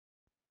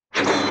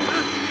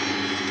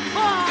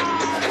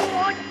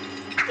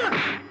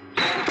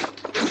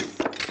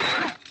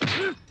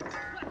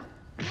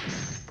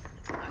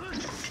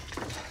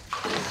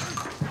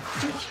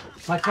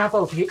My grandpa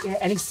will be here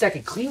any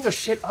second. Clean your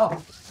shit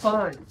up.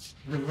 Fine.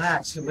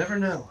 Relax. You'll never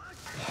know.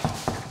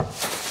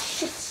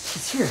 Shit,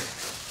 it's here.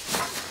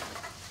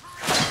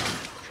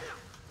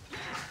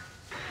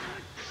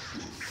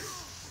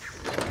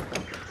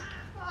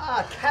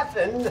 Ah,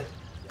 Kevin.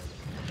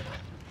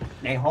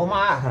 你好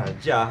吗？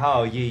家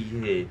好爷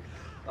爷。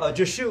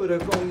这是我的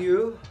公寓。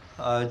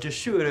这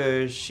是我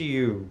的室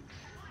友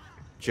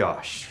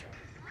Josh。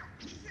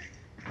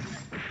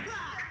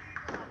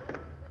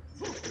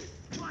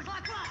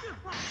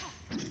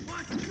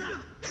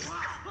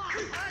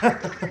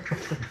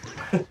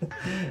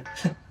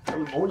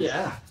冇嘢。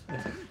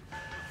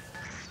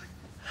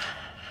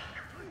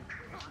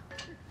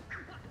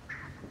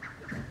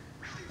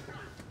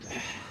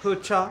喝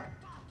茶，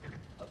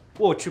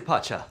我去泡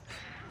茶。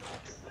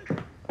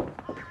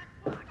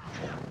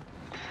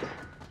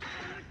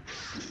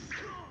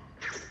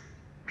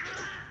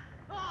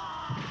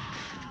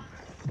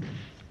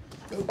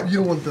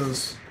You don't want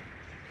those.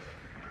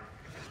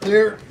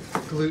 They're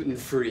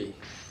gluten-free.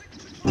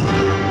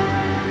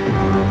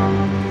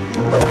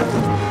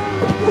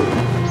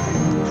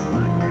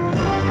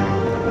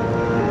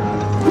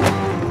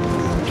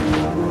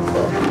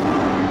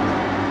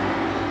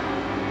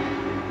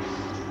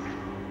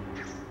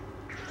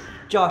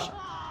 Josh,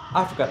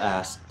 I forgot to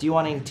ask. Do you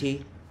want any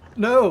tea?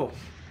 No.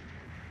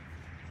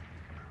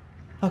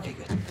 Okay,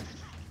 good.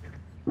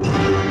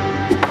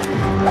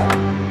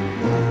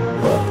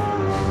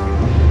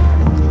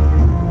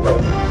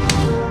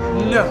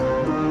 No.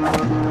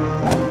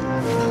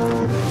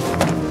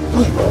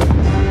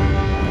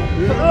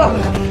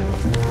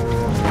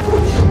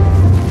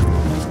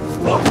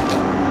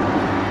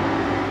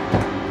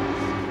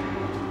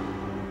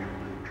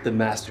 The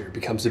master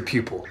becomes a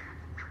pupil.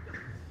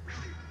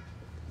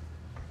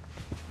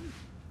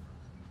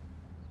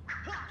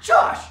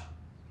 Josh!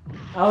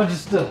 I was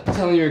just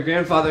telling your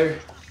grandfather,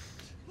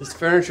 this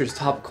furniture is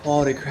top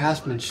quality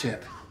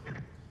craftsmanship.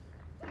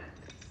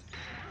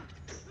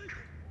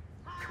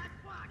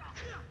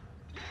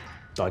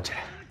 Dodge.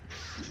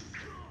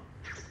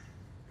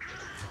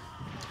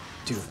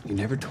 Dude, you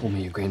never told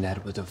me your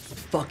granddad was a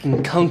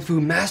fucking kung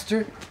fu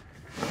master?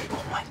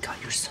 Oh my god,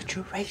 you're such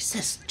a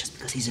racist. Just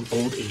because he's an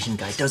old Asian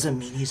guy doesn't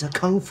mean he's a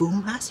kung fu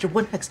master.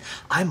 What next?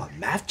 I'm a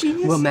math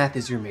genius? Well, math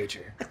is your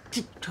major.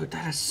 Dude,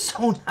 that is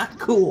so not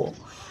cool.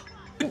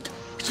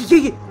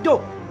 Yeah,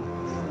 no.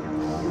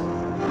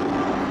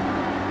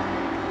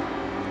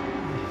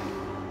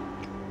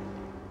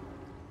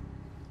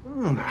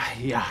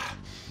 Yeah.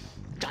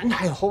 真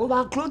係好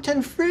啦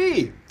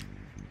gluten-free.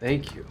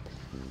 Thank you.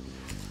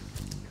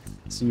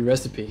 It's a new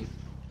recipe.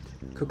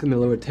 Cook them at a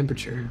lower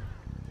temperature,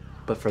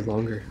 but for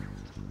longer.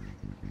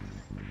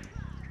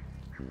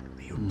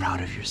 Are you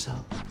proud of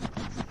yourself?